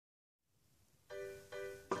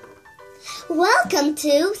Welcome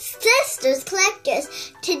to Sisters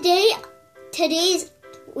Collectors. Today's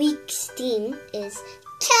week's theme is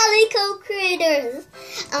Calico Critters.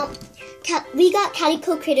 We got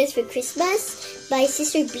Calico Critters for Christmas. My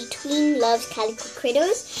sister Between loves Calico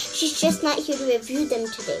Critters. She's just not here to review them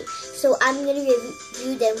today, so I'm gonna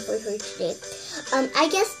review them for her today. I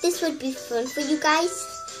guess this would be fun for you guys.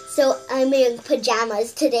 So I'm wearing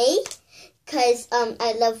pajamas today, cause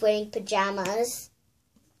I love wearing pajamas.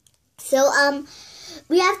 So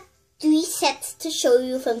we have 3 sets to show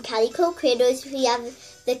you from Calico Critters. We have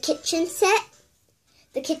the kitchen set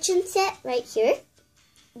right here,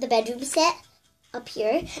 the bedroom set up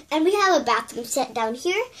here, and we have a bathroom set down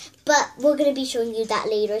here, but we're going to be showing you that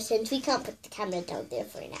later since we can't put the camera down there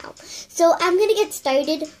for now. So I'm going to get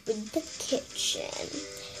started with the kitchen.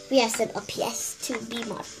 We have some LPS to be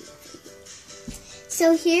modern.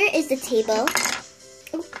 So here is the table.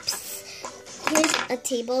 Oops. Here's a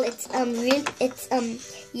table. It's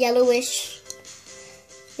yellowish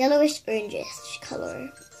orangish color.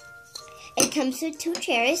 It comes with 2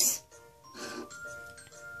 chairs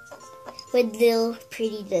with little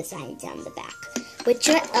pretty designs on the back, which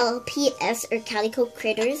your LPS or Calico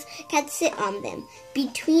Critters can sit on them.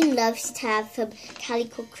 Between loves to have some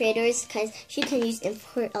Calico Critters because she can use them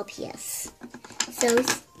for LPS. So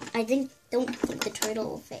I don't think the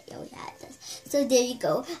turtle will fit. Oh yeah, it does. So there you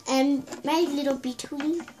go. And my little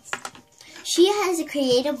Between, she has a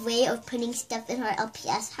creative way of putting stuff in her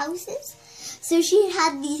LPS houses. So she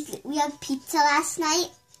had these. We had pizza last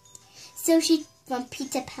night. So she from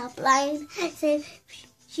Pizza Pipeline. So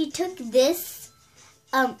she took this,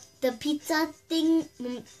 the pizza thing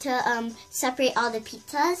to separate all the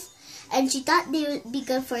pizzas, and she thought they would be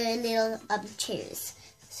good for little chairs.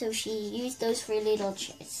 So she used those for little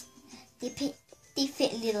chairs. They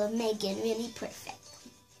fit little Megan really perfect.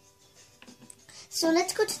 So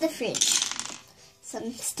let's go to the fridge.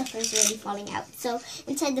 Some stuff is really falling out. So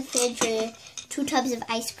inside the fridge are 2 tubs of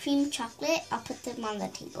ice cream, chocolate. I'll put them on the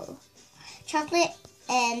table. Chocolate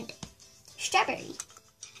and strawberry.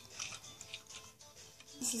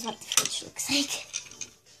 This is what the fridge looks like.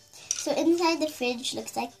 So inside the fridge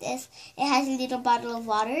looks like this. It has a little bottle of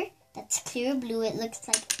water that's clear blue. It looks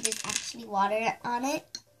like there's actually water on it.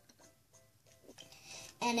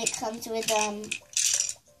 And it comes with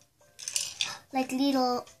like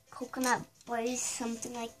little coconut bars,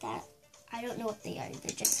 something like that. I don't know what they are.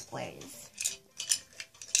 They're just squares.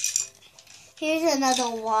 Here's another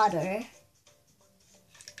water.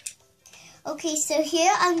 Okay, so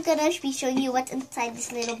here I'm gonna be showing you what's inside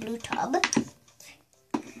this little blue tub.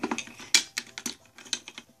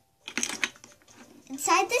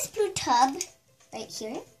 Inside this blue tub, right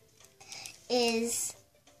here, is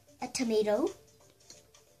a tomato,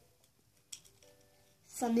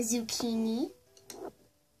 some zucchini,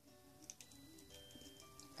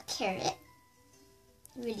 a carrot,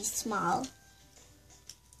 really small,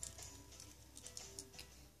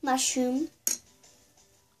 mushroom.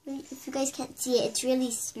 If you guys can't see it, it's really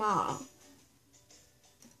small.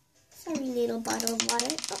 Sorry, little bottle of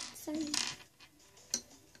water. Oh, sorry.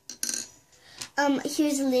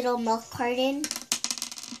 Here's a little milk carton.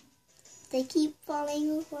 They keep falling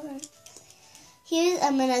over. Here's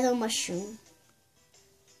another mushroom.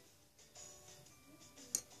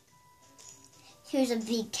 Here's a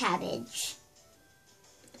big cabbage.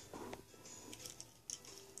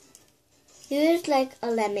 Here's like a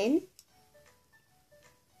lemon.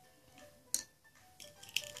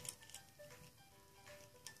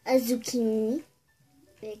 A zucchini,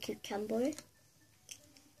 a cucumber,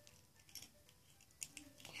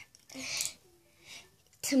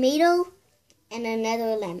 tomato, and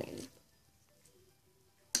another lemon.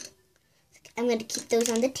 I'm going to keep those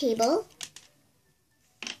on the table.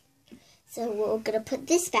 So we're going to put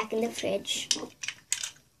this back in the fridge.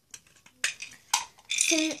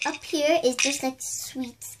 So up here is just like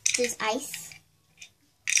sweets. There's ice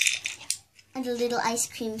and a little ice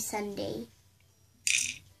cream sundae.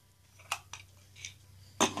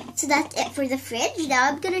 So that's it for the fridge. Now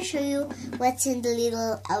I'm going to show you what's in the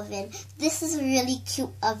little oven. This is a really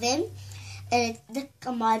cute oven, and it's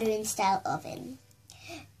a modern style oven.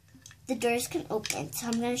 The doors can open, so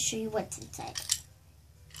I'm going to show you what's inside.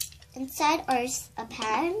 Inside is a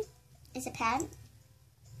pan,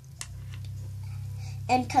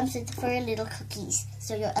 and comes with 4 little cookies,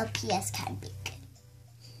 so your LPS can bake,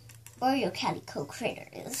 or your Calico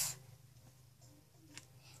Critters.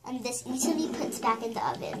 And this easily puts back in the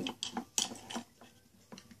oven.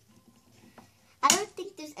 I don't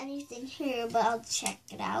think there's anything here, but I'll check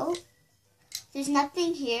it out. There's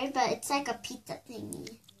nothing here, but it's like a pizza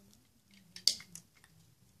thingy.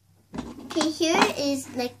 Okay, here is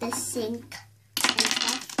like the sink and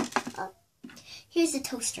stuff. Oh, here's the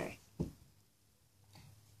toaster.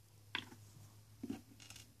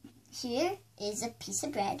 Here is a piece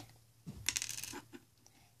of bread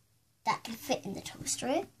that can fit in the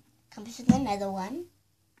toaster. Comes with another one.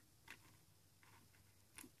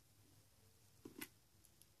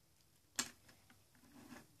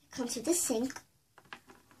 Comes with a sink.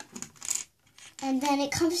 And then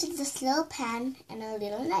it comes with this little pan and a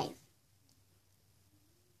little knife.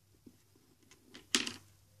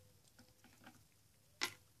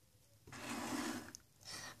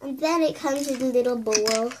 And then it comes with a little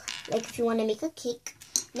bowl, like if you want to make a cake.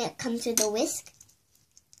 And it comes with a whisk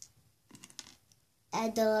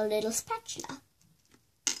and a little spatula.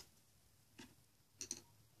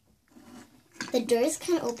 The doors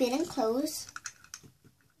can open and close.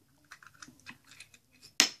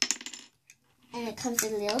 And it comes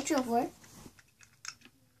with a little drawer.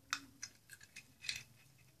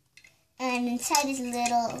 And inside is a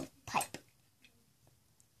little pipe.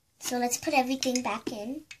 So let's put everything back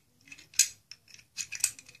in.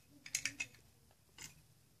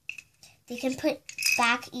 They can put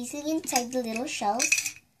back easily inside the little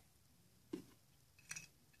shells.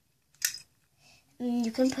 And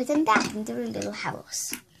you can put them back into their little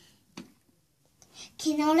house.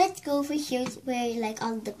 Okay, now let's go over here where like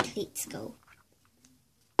all the plates go.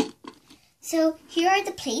 So here are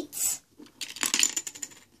the plates.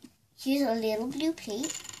 Here's a little blue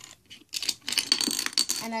plate,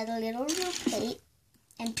 another little blue plate,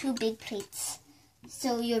 and two big plates.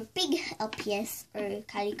 So your big LPS or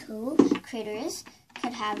Calico critters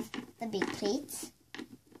could have the big plates,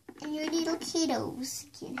 and your little kiddos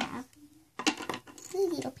can have the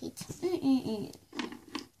little plates.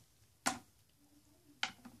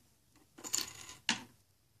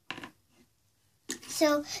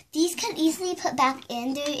 So these can easily put back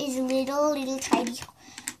in. There is little tiny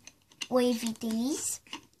wavy thingies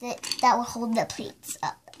that will hold the plates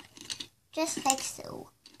up, just like so.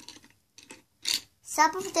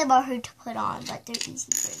 Some of them are hard to put on, but they're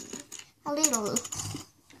easy for you. A little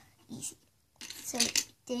easy. So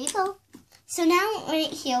there you go. So now right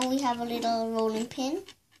here we have a little rolling pin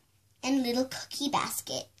and a little cookie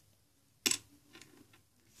basket.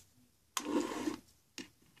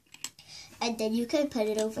 And then you can put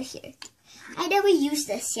it over here. I never used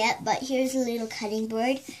this yet, but here's a little cutting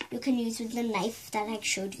board you can use with the knife that I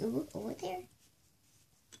showed you over there.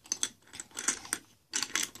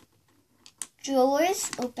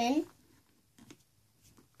 Drawers open.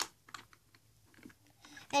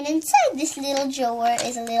 And inside this little drawer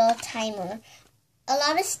is a little timer. A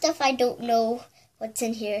lot of stuff I don't know what's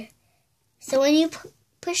in here. So when you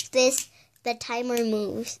push this, the timer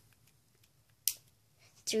moves.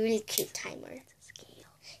 It's a really cute timer.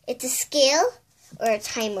 It's a scale or a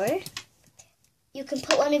timer. You can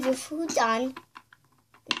put one of your foods on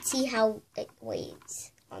and see how it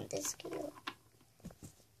weighs on the scale.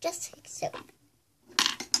 Just like so.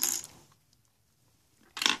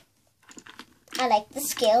 I like the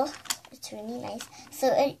scale. It's really nice.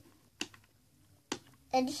 So,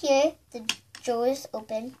 and here the drawer is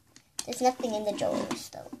open. There's nothing in the drawers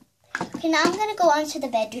though. Okay, now I'm gonna go on to the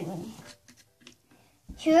bedroom.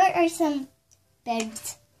 Here are some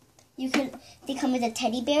beds. They come with a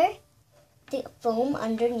teddy bear, the foam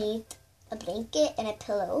underneath, a blanket, and a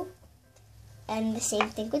pillow. And the same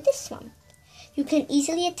thing with this one. You can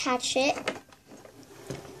easily attach it.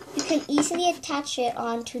 You can easily attach it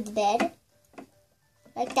onto the bed.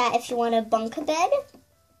 Like that if you want a bunk bed.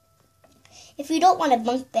 If you don't want a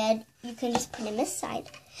bunk bed, you can just put them aside.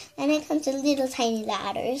 And it comes with little tiny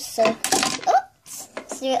ladders. So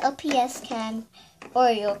your LPS can, or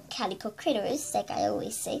your Calico critters, like I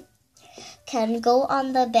always say, can go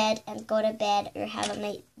on the bed and go to bed or have a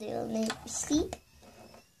little night sleep.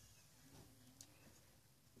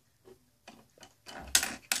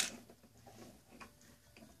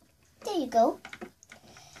 There you go.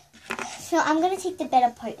 So I'm going to take the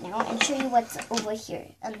bed apart now and show you what's over here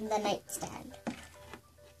on the nightstand.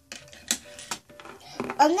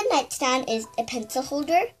 On the nightstand is a pencil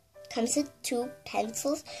holder. Comes with two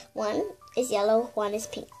pencils. One is yellow, one is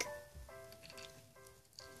pink.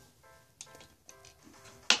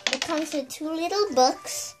 It comes with two little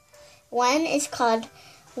books. One is called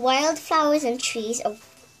Wildflowers and Trees of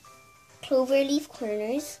Cloverleaf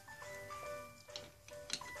Corners.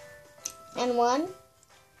 And one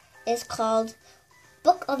is called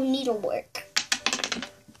Book of Needlework.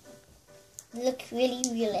 They look really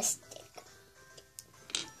realistic.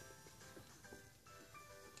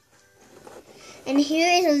 And here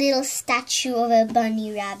is a little statue of a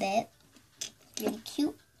bunny rabbit. Really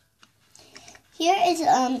cute. Here is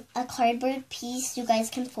a cardboard piece you guys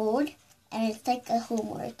can fold, and it's like a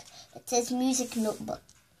homework. It says music notebook,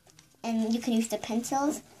 and you can use the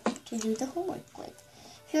pencils to do the homework with.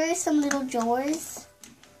 Here are some little drawers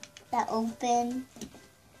that open.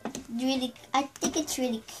 I think it's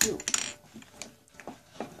really cute.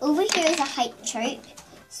 Over here is a height chart,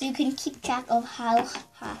 so you can keep track of how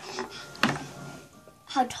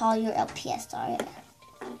tall your LPS are.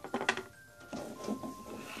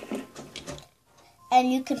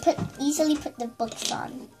 And you can easily put the books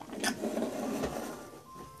on.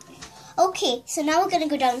 Okay, so now we're gonna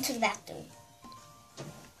go down to the bathroom.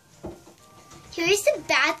 Here is the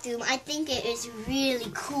bathroom. I think it is really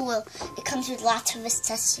cool. It comes with lots of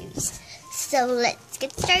accessories. So let's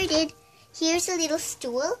get started. Here's a little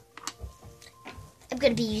stool. I'm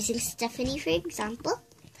going to be using Stephanie for example.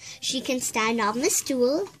 She can stand on the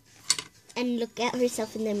stool and look at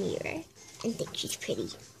herself in the mirror and think she's pretty.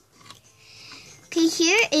 Okay,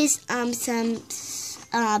 here is I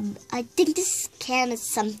think this can is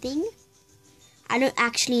something. I don't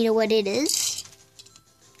actually know what it is.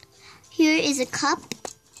 Here is a cup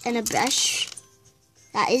and a brush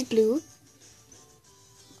that is blue.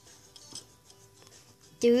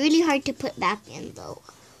 They're really hard to put back in though.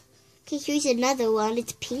 Okay, here's another one.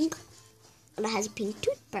 It's pink and it has a pink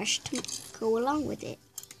toothbrush to go along with it.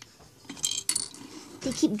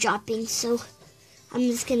 They keep dropping, so I'm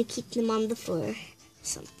just gonna keep them on the floor or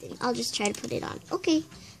something. I'll just try to put it on. Okay,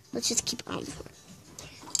 let's just keep it on the floor.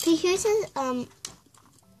 Okay, here's a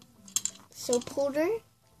soap holder.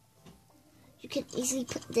 You can easily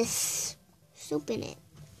put this soap in it.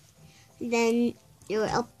 Then your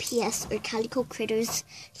LPS or Calico critters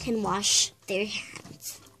can wash their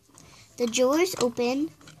hands. The drawer is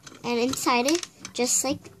open, and inside it, just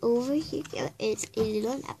like over here, is a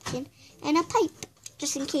little napkin and a pipe,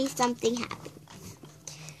 just in case something happens.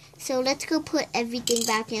 So let's go put everything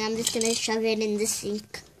back in. I'm just going to shove it in the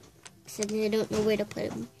sink, since I don't know where to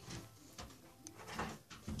put them.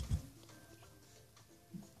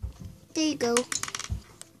 There you go.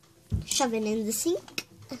 Shove it in the sink.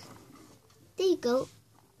 There you go.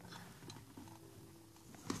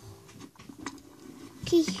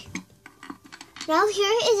 Okay. Now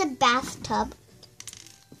here is a bathtub.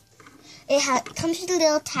 It comes with a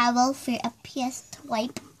little towel for a PS to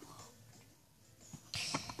wipe.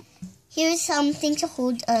 Here's something to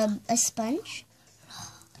hold a sponge,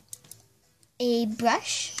 a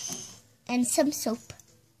brush, and some soap.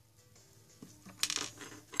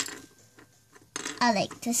 I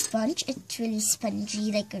like the sponge. It's really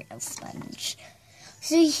spongy, like a real sponge.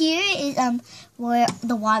 So here is where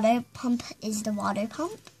the water pump is. The water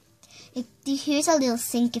pump. Here's a little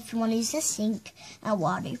sink if you want to use a sink and a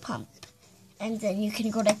water pump, and then you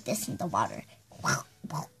can go like this in the water.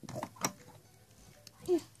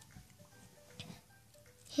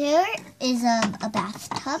 Here is a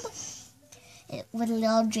bathtub with a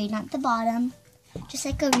little drain at the bottom, just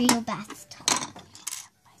like a real bathtub.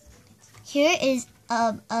 Here is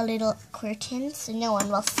a little curtain, so no one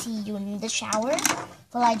will see you in the shower.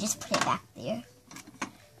 Well, I just put it back there.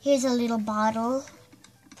 Here's a little bottle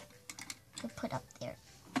to put up there.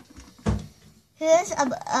 Here's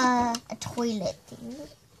a toilet thing.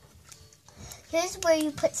 Here's where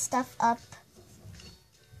you put stuff up.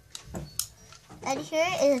 And here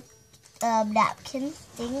is a napkin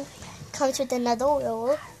thing. Comes with another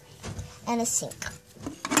roll and a sink.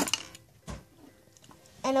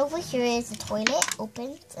 And over here is the toilet,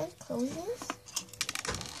 opens and closes.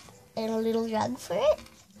 And a little rug for it.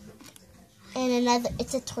 And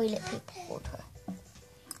it's a toilet paper holder.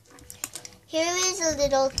 Here is a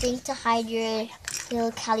little thing to hide your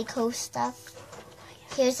little Calico stuff.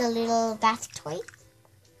 Here's a little bath toy.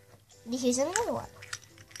 Here's another one.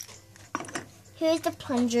 Here's the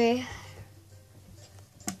plunger.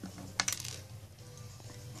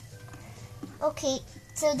 Okay,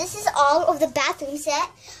 so this is all of the bathroom set.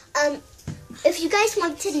 If you guys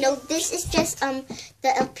want to know, this is just the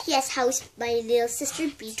LPS house my little sister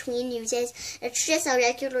Between uses. It's just a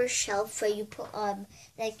regular shelf where you put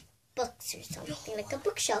like books or something, like a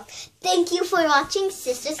bookshelf. Thank you for watching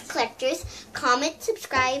Sisters Collectors. Comment,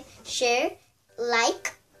 subscribe, share,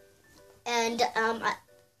 like, and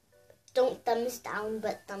don't thumbs down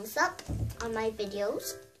but thumbs up on my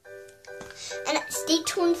videos. And stay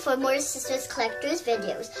tuned for more Sisters Collectors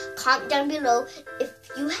videos. Comment down below if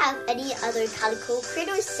you have any other Calico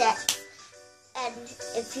critter sets and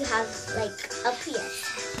if you have like LPS.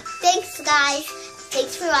 Thanks guys.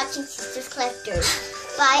 Thanks for watching Sisters Collectors.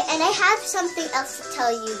 Bye. And I have something else to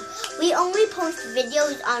tell you. We only post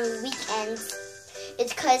videos on weekends.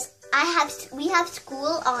 It's because we have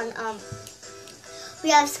school on we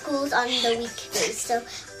have schools on the weekdays. So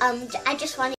I just wanted